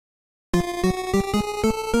Hey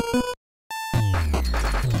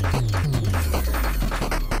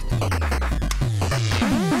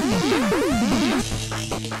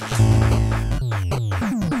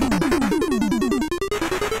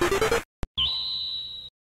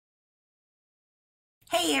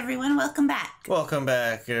everyone, welcome back. Welcome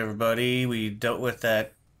back, everybody. We dealt with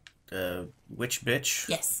that witch bitch.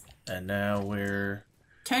 Yes. And now we're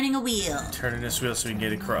turning a wheel. Turning this wheel so we can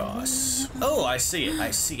get across. Oh, I see it.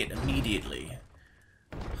 I see it immediately.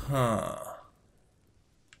 Huh.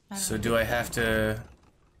 So do I have to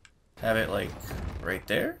have it, like, right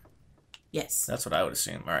there? Yes. That's what I would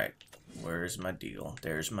assume. Alright. Where's my deal?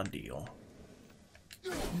 There's my deal.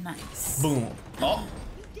 Nice. Boom. Oh.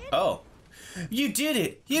 Oh. You did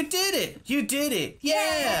it! You did it! You did it!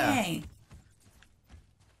 Yeah! Yay.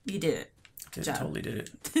 You did it. Good job. Totally did it.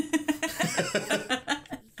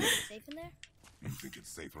 Safe in there? I think it's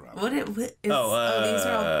safer out. What is, these are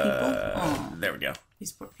all people? Oh. There we go.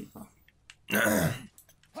 These poor people. I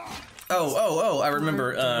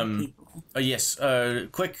remember, yes,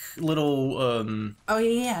 quick little, oh,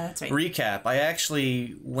 yeah, that's right. recap. I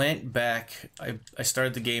actually went back, I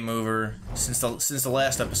started the game over, since the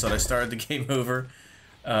last episode, I started the game over,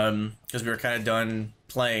 because we were kind of done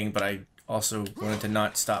playing, but I also wanted to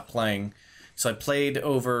not stop playing. So I played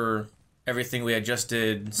over everything we had just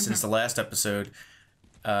did since the last episode,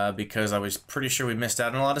 because I was pretty sure we missed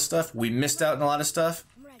out on a lot of stuff. We missed out on a lot of stuff.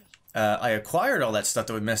 I acquired all that stuff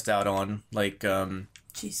that we missed out on, like,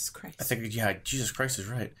 Jesus Christ. I think, yeah, Jesus Christ is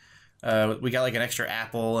right. We got, like, an extra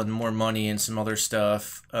apple and more money and some other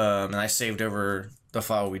stuff, and I saved over the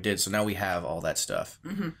file we did, so now we have all that stuff.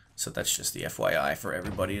 So that's just the FYI for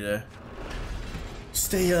everybody to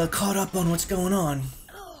stay caught up on what's going on.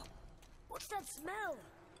 Oh, what's that smell?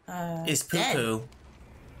 It's poo-poo.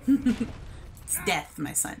 It's death,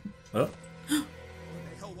 my son. Oh. Are they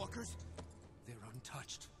Hellwalkers? They're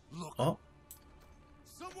untouched. Look. Oh.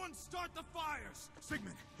 Someone start the fires!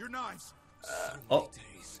 Sigmund, your knives.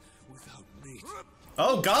 Days without meat.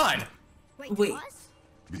 Oh, God! Wait. Wait.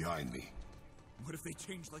 Behind me. What if they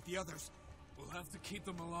change like the others? We'll have to keep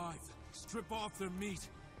them alive. Strip off their meat.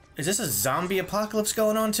 Is this a zombie apocalypse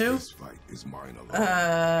going on, too? This fight is mine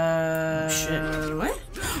alone. Shit. What?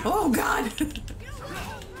 Oh, God.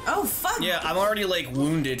 Oh, fuck. Yeah, I'm already, like,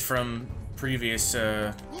 wounded from previous,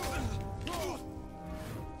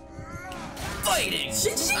 fighting!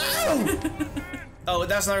 Oh,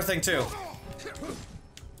 that's another thing, too.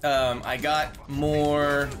 I got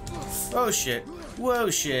more... Oh, shit. Whoa,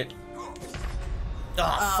 shit.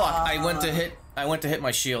 Oh, fuck. I went to hit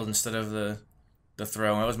my shield instead of the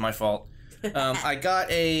throw. That was my fault. I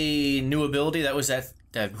got a new ability. That was that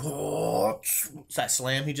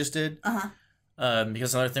slam he just did.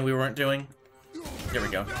 Because another thing we weren't doing. There we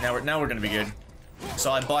go. Now we're gonna be good.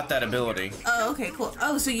 So I bought that ability. Oh, okay, cool.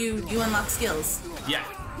 Oh, so you unlock skills. Yeah.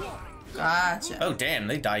 Gotcha. Oh, damn,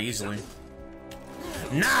 they die easily.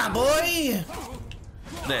 Nah, boy!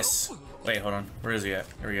 This. Wait, hold on. Where is he at?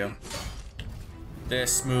 There we go.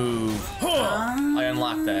 This move. I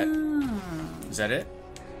unlocked that. Is that it?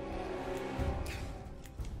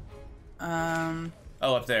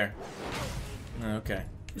 Oh, up there. Okay.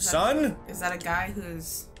 Son? Is that a guy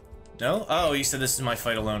who's... No? Oh, he said this is my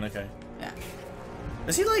fight alone. Okay. Yeah.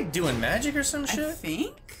 Is he, like, doing magic or some shit? I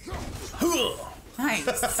think. Nice.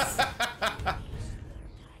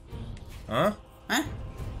 Huh? Huh?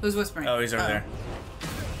 Who's whispering? Oh, he's over there.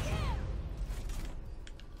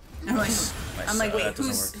 I'm like, wait, that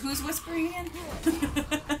doesn't who's whispering again?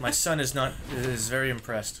 My son is very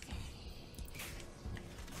impressed.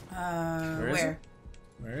 Where?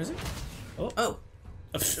 Where is he? Oh. Oh.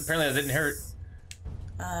 Apparently that didn't hurt.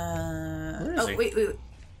 Where is he? Wait.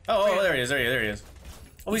 Oh, there he is. There he is.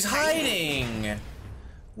 Oh, he's hiding.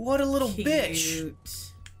 What a little bitch.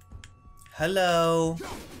 Hello.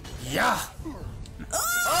 Yeah.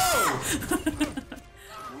 Oh!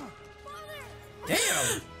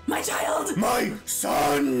 Damn. My child. My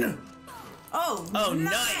son! Oh,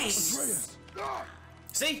 nice.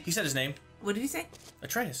 See? He said his name. What did he say?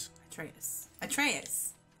 Atreus.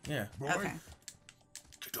 Atreus. Yeah. Boy, Okay.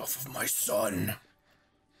 get off of my son.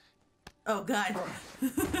 Oh, God.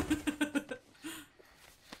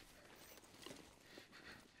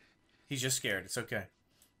 He's just scared. It's okay.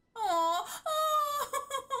 Oh,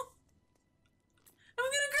 I'm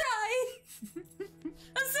gonna cry.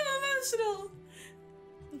 I'm so emotional.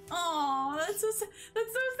 Oh, that's so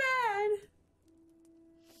sad.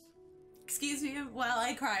 Excuse me while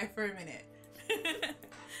I cry for a minute.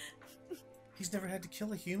 He's never had to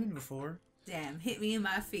kill a human before. Damn, hit me in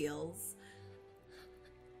my feels.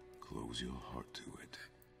 Close your heart to it.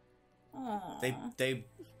 Oh.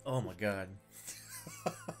 Oh my god.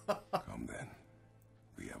 Come then.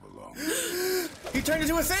 We have a long. He turned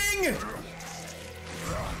into a thing!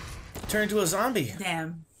 Turned into a zombie.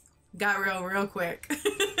 Damn. Got real quick.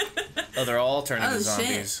 Oh, they're all turning into Oh, shit.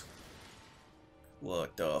 zombies.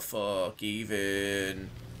 What the fuck, even?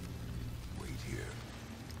 Wait here.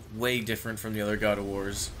 Way different from the other God of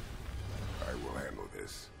Wars. I will handle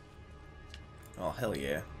this. Oh, hell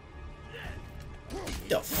yeah.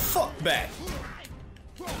 The fuck back!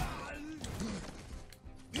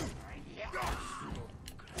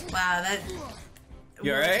 Wow, that.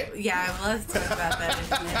 You alright? Yeah, well, let's talk about that in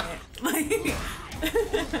a minute. Like,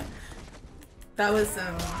 that was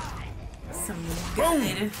some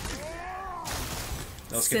good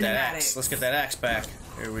Let's get that axe. cinematics. Let's get that axe back.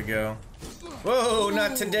 Here we go. Whoa,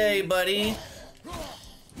 not today, buddy.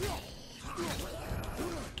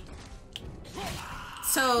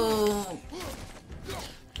 So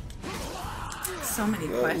many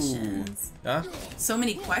questions. Huh? So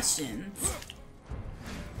many questions.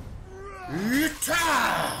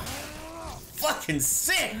 Yata! Fucking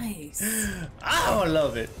sick! Nice. Oh, I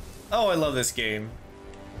love it. Oh, I love this game.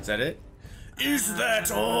 Is that it? Is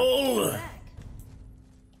that all?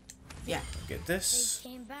 Yeah. Get They this.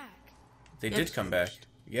 came back. They Yep. did come back.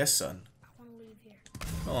 Yes, son. I want to leave here.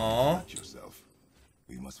 Aww. Watch yourself.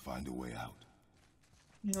 We must find a way out.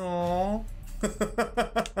 Aww.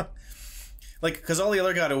 Like, because all the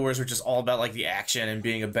other God of Wars were just all about, like, the action and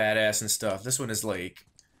being a badass and stuff. This one is, like,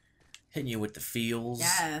 hitting you with the feels.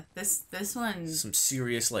 Yeah. This one. Some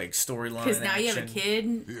serious, like, storyline. Because now you have a action.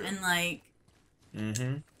 kid Yeah. and like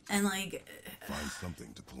Mm-hmm. and like. Find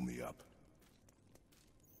something to pull me up.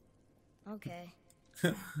 Okay.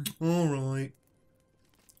 Alright.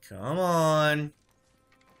 Come on.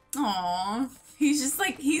 Aw. He's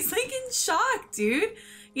like in shock, dude.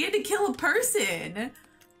 You had to kill a person.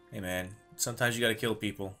 Hey, man. Sometimes you gotta kill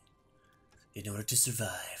people in order to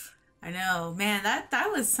survive. I know, man. That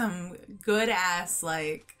was some good ass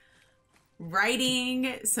like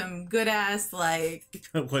writing. Some good ass like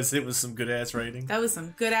It was some good ass writing. that was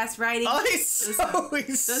some good ass writing. Oh, he's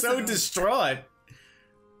so some- distraught.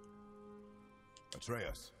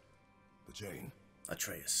 Atreus. The chain.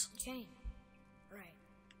 Atreus. Chain. Right.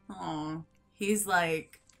 Aw. He's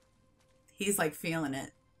like feeling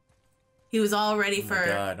it. He was all ready Oh for my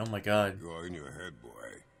god, oh my god. You are in your head, boy.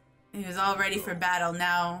 he was all ready for battle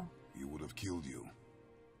now. He would have killed you.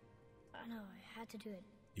 I know. I had to do it.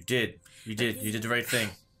 You did. You did the right thing.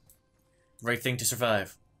 Right thing to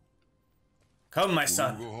survive. Come, my You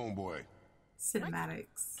son. will go home, boy.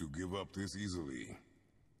 Cinematics. To give up this easily.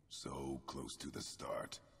 So close to the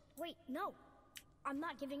start. Wait, no. I'm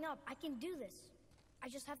not giving up. I can do this. I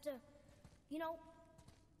just have to, you know,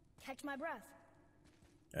 catch my breath.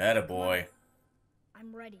 Attaboy.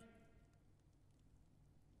 I'm ready.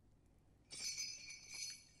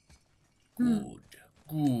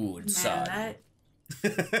 Good, son. Man,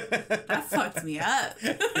 that fucked me up.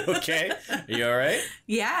 Okay? You alright?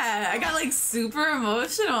 Yeah, I got like super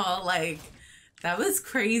emotional. Like that was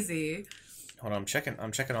crazy. Hold on,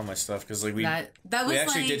 I'm checking all my stuff because like we That was we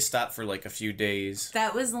actually like did stop for like a few days.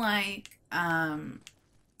 that was like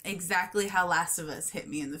exactly how Last of Us hit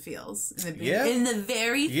me in the feels in the Yeah. in the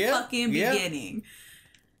very Yeah, fucking yeah. beginning.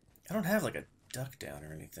 I don't have like a duck down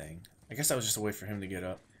or anything. I guess that was just a way for him to get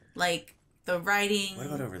up. Like the writing, What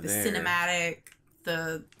about over the there? cinematic,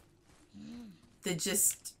 the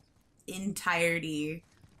just entirety,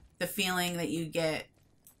 the feeling that you get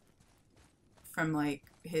from like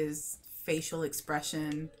his facial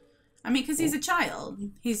expression. I mean, because he's a child.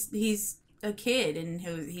 He's a kid, and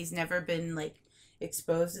he's never been like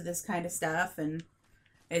exposed to this kind of stuff, and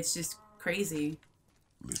it's just crazy.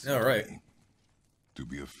 Listen All to right. me. To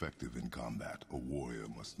be effective in combat, a warrior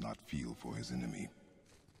must not feel for his enemy.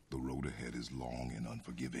 The road ahead is long and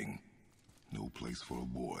unforgiving. No place for a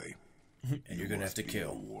boy. And you're gonna have to Must be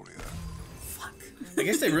kill. a warrior. Fuck. I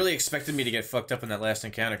guess they really expected me to get fucked up in that last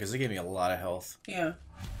encounter because they gave me a lot of health. Yeah.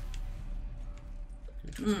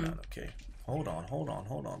 Okay. Hold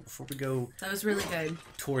on. Before we go That was really good.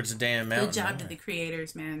 towards the damn mountain. Good job to the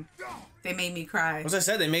creators, man. They made me cry. As I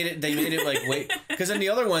said, they made it like wait, because in the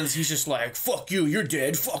other ones he's just like, fuck you, you're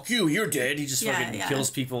dead. Fuck you, you're dead. He just Yeah, fucking yeah. kills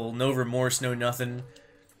people, no remorse, no nothing.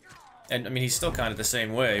 And I mean, he's still kind of the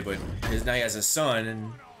same way, but now he has a son,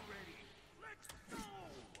 and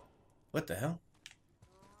what the hell?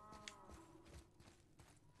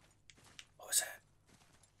 What was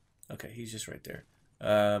that? Okay, he's just right there.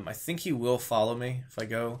 I think he will follow me if I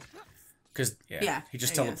go, because Yeah, he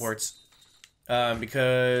just I guess. teleports.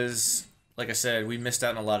 Because, like I said, we missed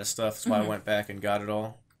out on a lot of stuff. That's why I went back and got it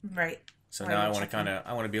all. Right. So Alright, now I we'll want to check kind of,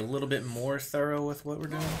 I want to be a little bit more thorough with what we're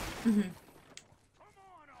doing. Mm-hmm.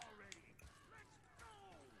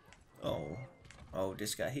 Oh,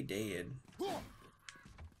 this guy, he dead. I'm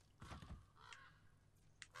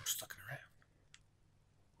just looking around.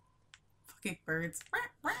 Fucking birds.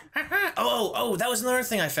 Oh, that was another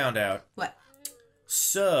thing I found out. What?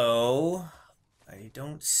 So, I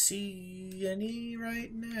don't see any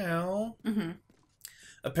right now. Mm-hmm.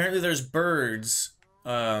 Apparently there's birds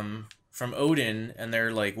from Odin, and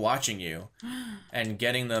they're like watching you, and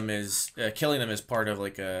getting them is killing them is part of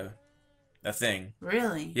like a thing.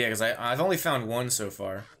 Really? Yeah, because I've only found one so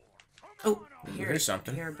far. Oh, Here's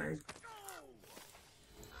something. I hear a bird.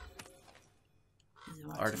 Is it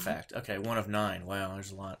watching? Artifact. Okay, 1 of 9. Wow,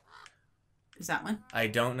 there's a lot. Is that one? I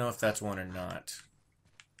don't know if that's one or not.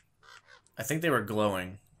 I think they were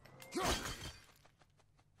glowing.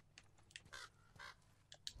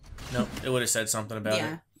 Nope, it would have said something about it.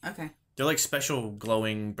 Yeah. Okay. They're like special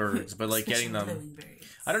glowing birds, but like getting Special them. glowing birds.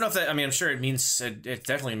 I don't know if that. I mean, I'm sure it means it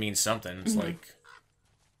definitely means something. It's like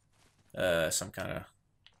some kind of.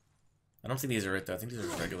 I don't think these are it though. I think these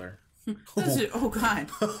are regular. Those are, oh god.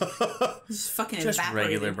 Just fucking Just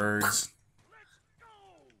evaporated. regular birds.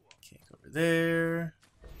 Can't go over there.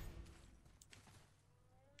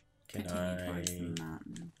 Can Continue towards the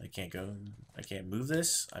mountain. I can't go. I can't move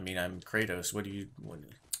this. I mean, I'm Kratos. What do you? What,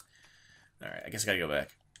 all right, I guess I gotta go back.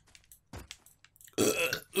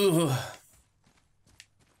 Ugh.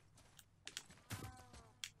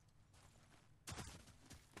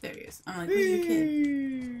 There he is. I'm like, where's your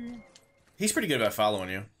kid? He's pretty good about following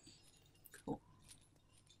you. Cool.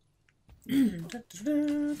 Man,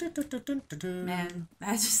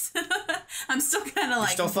 that just I'm still kind of like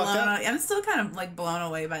still fucked up? I'm still kind of like blown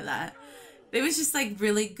away by that. It was just like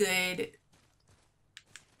really good.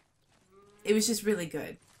 It was just really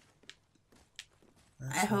good.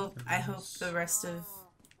 I hope the rest of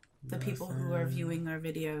the people who are viewing our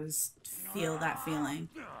videos feel that feeling.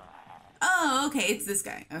 Oh, okay, it's this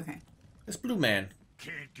guy. Okay. This blue man.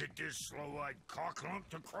 Can't get this slow-eyed cocklump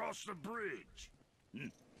to cross the bridge.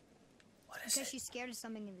 What is Because it? she's scared of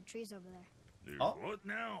something in the trees over there. There's Oh. what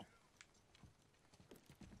now?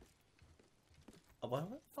 A what?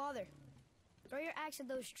 Father, throw your axe at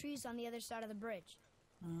those trees on the other side of the bridge.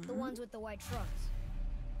 The ones with the white trunks.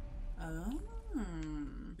 Oh.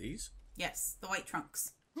 These? Yes, the white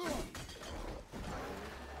trunks.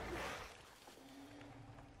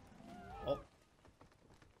 Oh.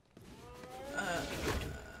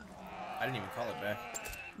 I didn't even call it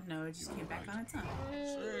back. No, it just came back on its own.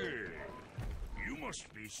 Say, you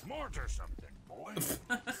must be smart or something, boy.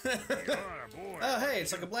 Yeah, boy. Oh, hey,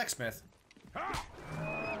 it's like a blacksmith. Ha!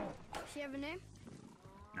 She have a name?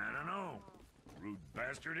 I don't know. Rude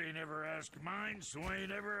bastard ain't ever asked mine, so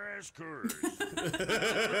ain't ever asked hers.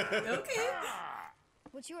 Okay.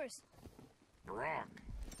 What's yours? Brock.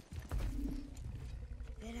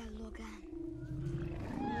 Vera Logan.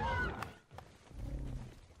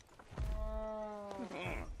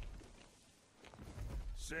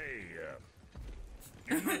 Say,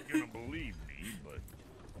 you're not gonna believe me, but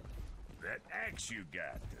that axe you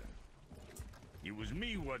got, it was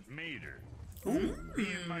me what made her. Me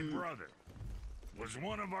and my brother was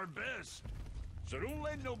one of our best. So don't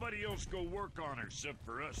let nobody else go work on her except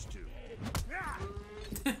for us two. Ah!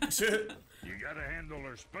 You gotta handle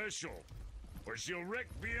her special, or she'll wreck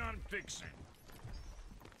beyond fixing.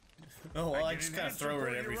 Oh, well, I can just kind of enhance throw her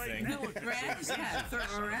at for you right everything. now if Right? that's Yeah, throw son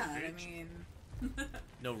her of a around. I bitch. mean,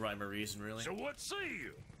 No rhyme or reason, really. So what say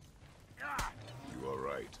you? Ah! You are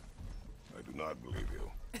right. I do not believe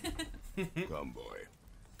you. Come, boy.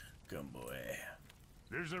 Come, boy.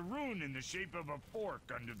 There's a rune in the shape of a fork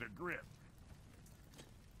under the grip.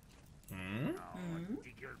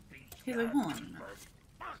 he's like, hold on.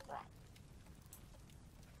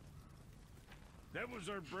 That was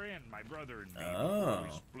our brand, my brother and me, Oh. before we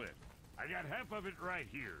split. I got half of it right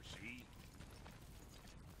here, see?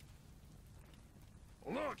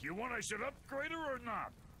 Look, you want I should upgrade her or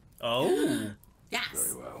not? Oh. Yes.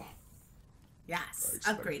 Very well. I Yes.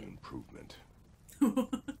 expect Upgrade. improvement.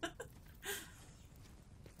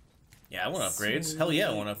 Yeah, I want upgrades. Hell yeah,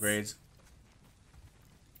 I want upgrades.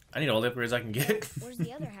 I need all the upgrades I can get. Where's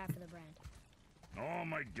the other half of the brand? All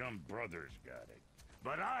my dumb brothers got it.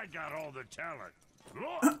 But I got all the talent.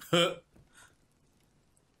 Look!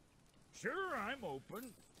 Sure, I'm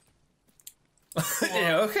open.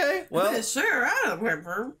 Yeah, okay. Well, Sure, I don't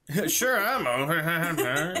remember. sure, I'm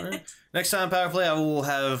over. Next time, Power Play, I will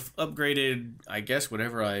have upgraded, I guess,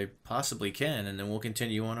 whatever I possibly can, and then we'll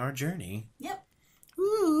continue on our journey. Yep.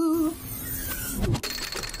 Ooh.